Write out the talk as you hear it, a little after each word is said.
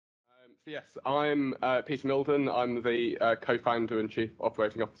Yes, I'm Peter Mildon. I'm the co-founder and chief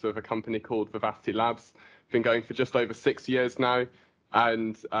operating officer of a company called Vivacity Labs. Been going for just over 6 years now,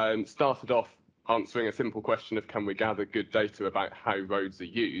 and started off answering a simple question of can we gather good data about how roads are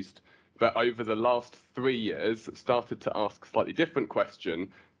used. But over the last 3 years, started to ask a slightly different question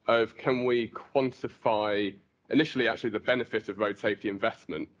of can we quantify initially actually the benefit of road safety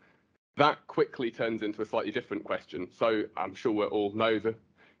investment. That quickly turns into a slightly different question. So I'm sure we all know the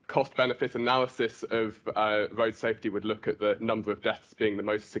cost-benefit analysis of road safety would look at the number of deaths being the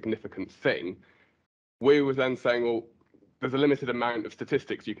most significant thing. We were then saying, well, there's a limited amount of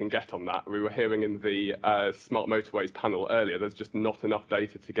statistics you can get on that. We were hearing in the Smart Motorways panel earlier, there's just not enough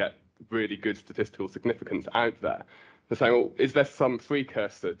data to get really good statistical significance out there. They're saying, well, is there some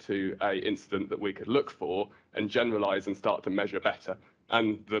precursor to an incident that we could look for and generalize and start to measure better?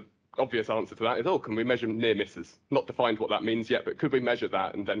 And the obvious answer to that is, oh, can we measure near misses? Not defined what that means yet, but could we measure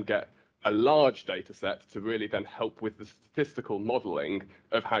that and then get a large data set to really then help with the statistical modeling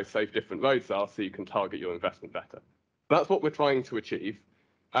of how safe different roads are so you can target your investment better? That's what we're trying to achieve.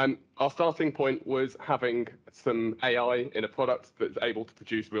 Our starting point was having some AI in a product that's able to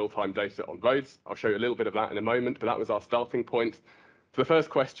produce real-time data on roads. I'll show you a little bit of that in a moment, but that was our starting point. So the first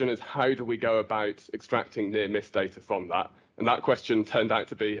question is, how do we go about extracting near-miss data from that? And that question turned out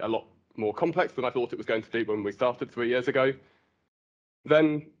to be a lot more complex than I thought it was going to be when we started 3 years ago.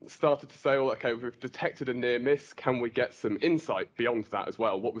 Then started to say, well, okay, we've detected a near miss. Can we get some insight beyond that as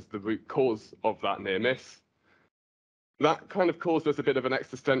well? What was the root cause of that near miss? That kind of caused us a bit of an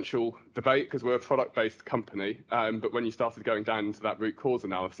existential debate because we're a product-based company. But when you started going down into that root cause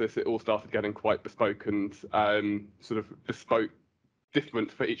analysis, it all started getting quite bespoke and sort of bespoke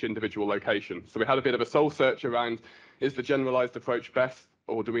different for each individual location. So we had a bit of a soul search around, is the generalized approach best,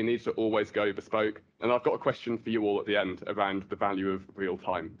 or do we need to always go bespoke? And I've got a question for you all at the end around the value of real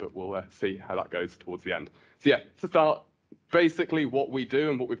time, but we'll see how that goes towards the end. So yeah, to start, basically what we do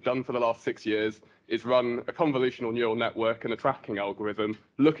and what we've done for the last 6 years is run a convolutional neural network and a tracking algorithm,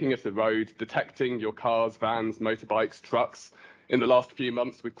 looking at the road, detecting your cars, vans, motorbikes, trucks. In the last few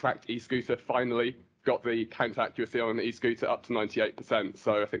months, we've cracked e-scooter finally, got the count accuracy on an e-scooter up to 98%.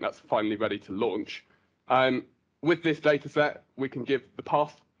 So I think that's finally ready to launch. With this data set, we can give the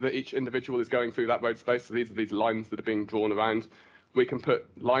path that each individual is going through that road space. So these are these lines that are being drawn around. We can put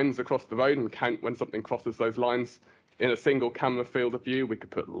lines across the road and count when something crosses those lines. In a single camera field of view, we could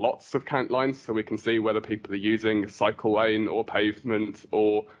put lots of count lines so we can see whether people are using a cycle lane or pavement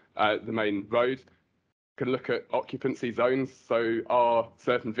or the main road. Can look at occupancy zones, so are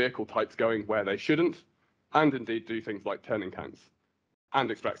certain vehicle types going where they shouldn't, and indeed do things like turning counts and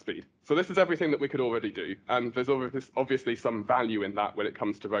extract speed. So this is everything that we could already do, and there's obviously some value in that when it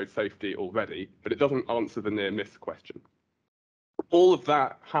comes to road safety already, but it doesn't answer the near-miss question. All of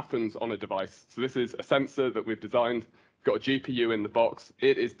that happens on a device. So this is a sensor that we've designed, got a GPU in the box.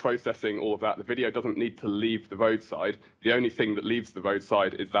 It is processing all of that. The video doesn't need to leave the roadside. The only thing that leaves the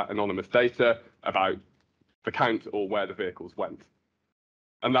roadside is that anonymous data about the count or where the vehicles went.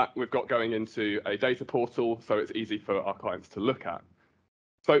 And that we've got going into a data portal, so it's easy for our clients to look at.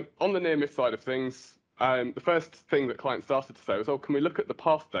 So on the near-miss side of things, the first thing that clients started to say was, oh, can we look at the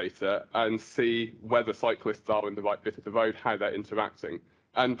path data and see whether cyclists are in the right bit of the road, how they're interacting?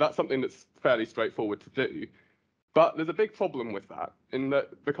 And that's something that's fairly straightforward to do. But there's a big problem with that, in that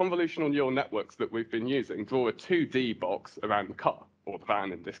the convolutional neural networks that we've been using draw a 2D box around the car, or the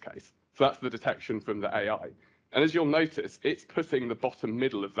van in this case. So that's the detection from the AI. And as you'll notice, it's putting the bottom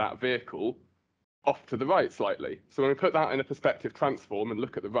middle of that vehicle off to the right slightly. So when we put that in a perspective transform and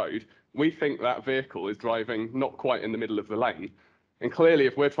look at the road, we think that vehicle is driving not quite in the middle of the lane. And clearly,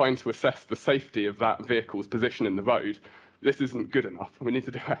 if we're trying to assess the safety of that vehicle's position in the road, this isn't good enough. We need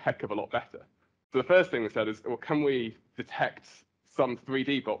to do a heck of a lot better. So the first thing we said is, well, can we detect some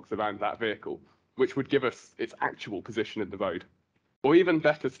 3D box around that vehicle, which would give us its actual position in the road? Or even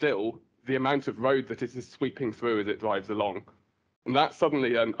better still, the amount of road that it is sweeping through as it drives along. And that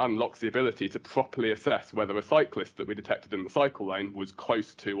suddenly unlocks the ability to properly assess whether a cyclist that we detected in the cycle lane was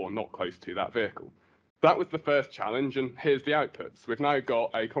close to or not close to that vehicle. That was the first challenge, and here's the outputs. We've now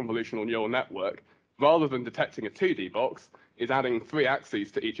got a convolutional neural network. Rather than detecting a 2D box, is adding 3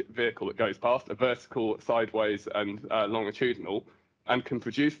 axes to each vehicle that goes past, a vertical, sideways, and longitudinal, and can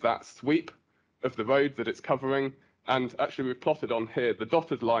produce that sweep of the road that it's covering. And actually, we've plotted on here the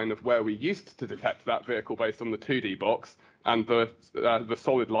dotted line of where we used to detect that vehicle based on the 2D box, and the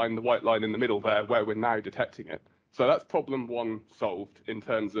solid line, the white line in the middle there, where we're now detecting it. So that's problem 1 solved in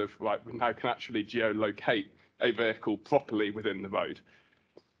terms of, right, we now can actually geolocate a vehicle properly within the road.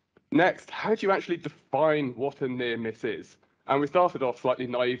 Next, how do you actually define what a near miss is? And we started off slightly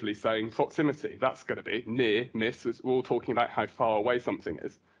naively saying proximity, that's going to be near miss. We're all talking about how far away something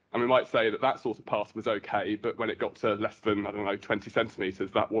is. And we might say that that sort of path was okay, but when it got to less than, I don't know, 20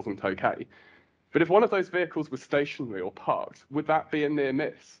 centimetres, that wasn't okay. But if one of those vehicles was stationary or parked, would that be a near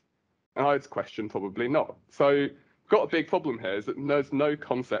miss? And I'd question probably not. So we've got a big problem here is that there's no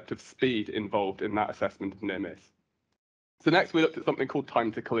concept of speed involved in that assessment of near miss. So next we looked at something called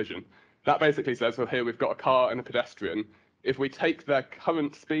time to collision. That basically says, well, here we've got a car and a pedestrian. If we take their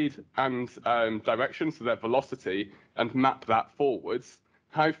current speed and direction, so their velocity, and map that forwards,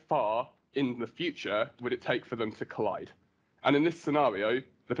 how far in the future would it take for them to collide? And in this scenario,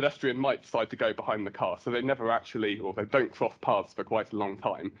 the pedestrian might decide to go behind the car, so they never actually, or they don't cross paths for quite a long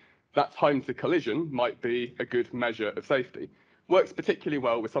time. That time to collision might be a good measure of safety. Works particularly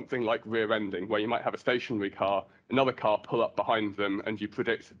well with something like rear ending, where you might have a stationary car, another car pull up behind them, and you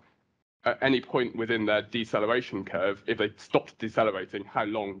predict at any point within their deceleration curve, if they stopped decelerating, how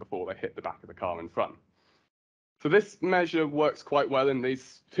long before they hit the back of the car in front. So this measure works quite well in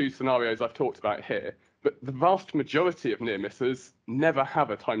these two scenarios I've talked about here, but the vast majority of near misses never have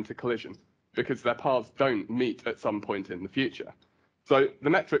a time to collision because their paths don't meet at some point in the future. So the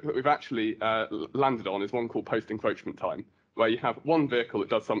metric that we've actually landed on is one called post-encroachment time, where you have one vehicle that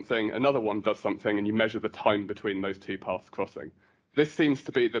does something, another one does something, and you measure the time between those two paths crossing. This seems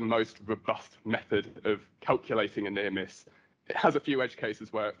to be the most robust method of calculating a near miss. It has a few edge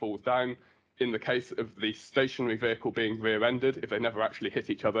cases where it falls down. In the case of the stationary vehicle being rear-ended, if they never actually hit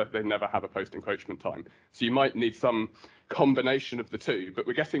each other, they never have a post-encroachment time. So you might need some combination of the two, but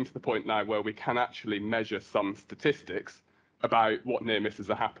we're getting to the point now where we can actually measure some statistics about what near misses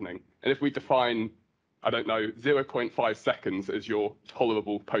are happening. And if we define, I don't know, 0.5 seconds as your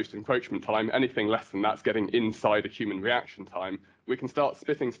tolerable post-encroachment time, anything less than that's getting inside a human reaction time, we can start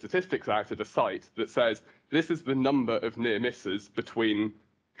spitting statistics out at a site that says this is the number of near misses between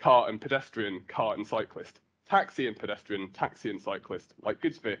car and pedestrian, car and cyclist, taxi and pedestrian, taxi and cyclist, light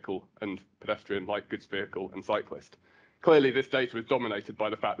goods vehicle and pedestrian, light goods vehicle and cyclist. Clearly, this data is dominated by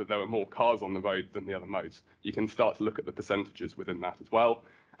the fact that there are more cars on the road than the other modes. You can start to look at the percentages within that as well,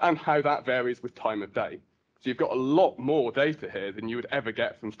 and how that varies with time of day. So you've got a lot more data here than you would ever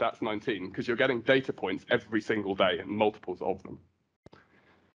get from Stats 19, because you're getting data points every single day and multiples of them.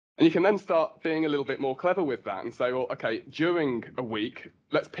 And you can then start being a little bit more clever with that and say, well, okay, during a week,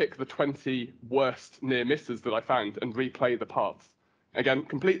 let's pick the 20 worst near misses that I found and replay the paths. Again,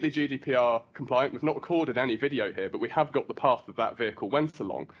 completely GDPR compliant. We've not recorded any video here, but we have got the path that that vehicle went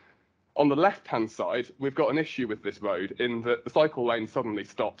along. On the left-hand side, we've got an issue with this road in that the cycle lane suddenly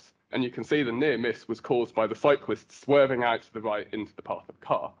stops, and you can see the near miss was caused by the cyclist swerving out to the right into the path of a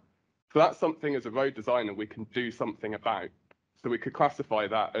car. So that's something as a road designer we can do something about. So we could classify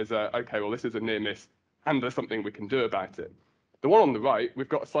that as okay, well, this is a near miss, and there's something we can do about it. The one on the right, we've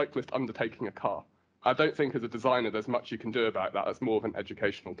got a cyclist undertaking a car. I don't think as a designer there's much you can do about that. That's more of an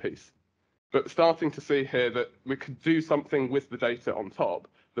educational piece. But starting to see here that we could do something with the data on top.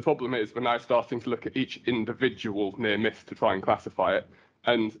 The problem is we're now starting to look at each individual near miss to try and classify it.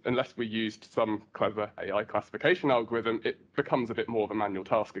 And unless we used some clever AI classification algorithm, it becomes a bit more of a manual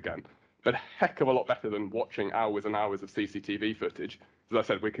task again. But a heck of a lot better than watching hours and hours of CCTV footage. As I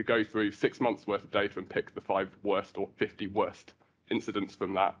said, we could go through 6 months worth of data and pick the 5 worst or 50 worst incidents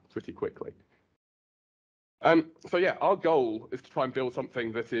from that pretty quickly. So yeah, our goal is to try and build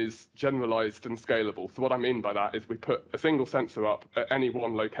something that is generalized and scalable. So what I mean by that is we put a single sensor up at any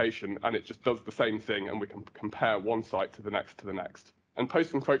one location and it just does the same thing, and we can compare one site to the next to the next. And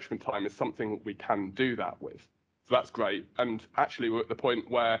post-encroachment time is something we can do that with. So that's great. And actually we're at the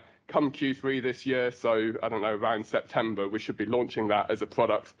point where come Q3 this year, so I don't know, around September, we should be launching that as a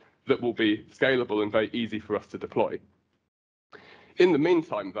product that will be scalable and very easy for us to deploy. In the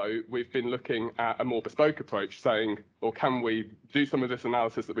meantime, though, we've been looking at a more bespoke approach, saying, well, can we do some of this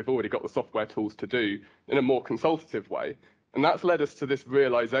analysis that we've already got the software tools to do in a more consultative way? And that's led us to this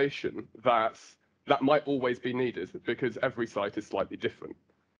realization that that might always be needed because every site is slightly different.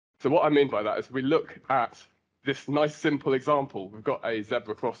 So what I mean by that is we look at this nice simple example. We've got a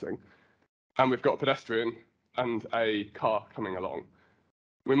zebra crossing and we've got a pedestrian and a car coming along.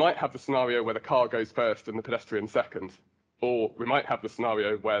 We might have the scenario where the car goes first and the pedestrian second. Or we might have the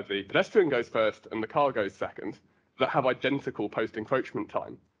scenario where the pedestrian goes first and the car goes second, that have identical post-encroachment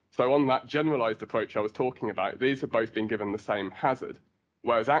time. So on that generalized approach I was talking about, these have both been given the same hazard.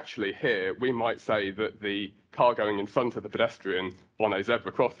 Whereas actually here, we might say that the car going in front of the pedestrian on a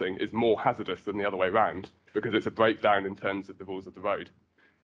zebra crossing is more hazardous than the other way around, because it's a breakdown in terms of the rules of the road.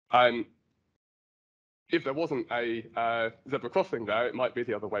 If there wasn't a zebra crossing there, it might be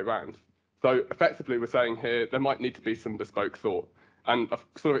the other way around. So effectively, we're saying here there might need to be some bespoke thought. And I've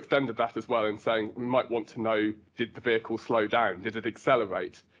sort of extended that as well in saying we might want to know, did the vehicle slow down? Did it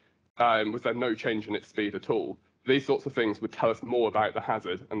accelerate? Was there no change in its speed at all? These sorts of things would tell us more about the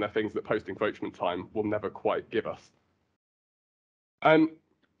hazard, and they're things that post-encroachment time will never quite give us.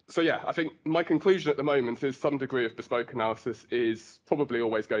 So yeah, I think my conclusion at the moment is some degree of bespoke analysis is probably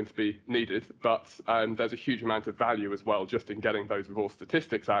always going to be needed, but there's a huge amount of value as well just in getting those raw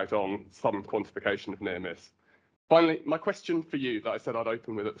statistics out on some quantification of near miss. Finally, my question for you that I said I'd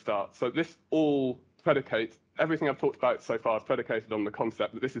open with at the start. So this all predicates, everything I've talked about so far is predicated on the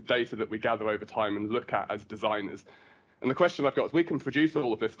concept that this is data that we gather over time and look at as designers. And the question I've got is we can produce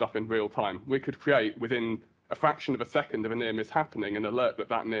all of this stuff in real time. We could create within a fraction of a second of a near miss happening an alert that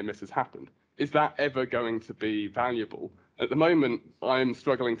that near miss has happened. Is that ever going to be valuable? At the moment, I'm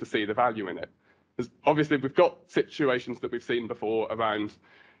struggling to see the value in it. Because obviously, we've got situations that we've seen before around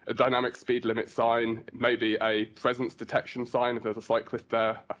a dynamic speed limit sign, maybe a presence detection sign, if there's a cyclist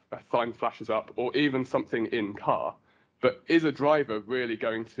there, a sign flashes up, or even something in car. But is a driver really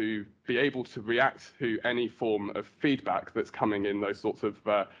going to be able to react to any form of feedback that's coming in those sorts of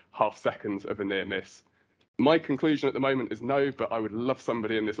half seconds of a near miss? My conclusion at the moment is no, but I would love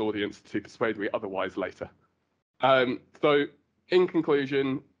somebody in this audience to persuade me otherwise later. So in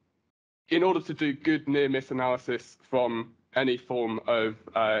conclusion, in order to do good near miss analysis from any form of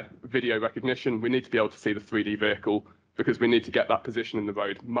video recognition, we need to be able to see the 3D vehicle because we need to get that position in the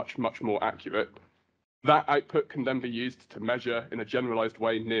road much, much more accurate. That output can then be used to measure in a generalized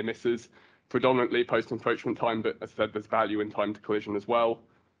way near misses, predominantly post-encroachment time, but as I said, there's value in time to collision as well.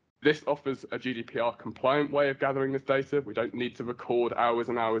 This offers a GDPR compliant way of gathering this data. We don't need to record hours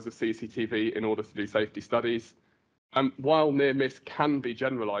and hours of CCTV in order to do safety studies. And while near miss can be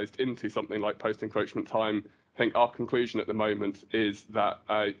generalized into something like post-encroachment time, I think our conclusion at the moment is that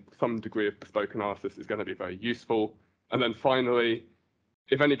some degree of bespoke analysis is going to be very useful. And then finally,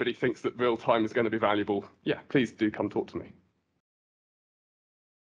 if anybody thinks that real time is going to be valuable, yeah, please do come talk to me.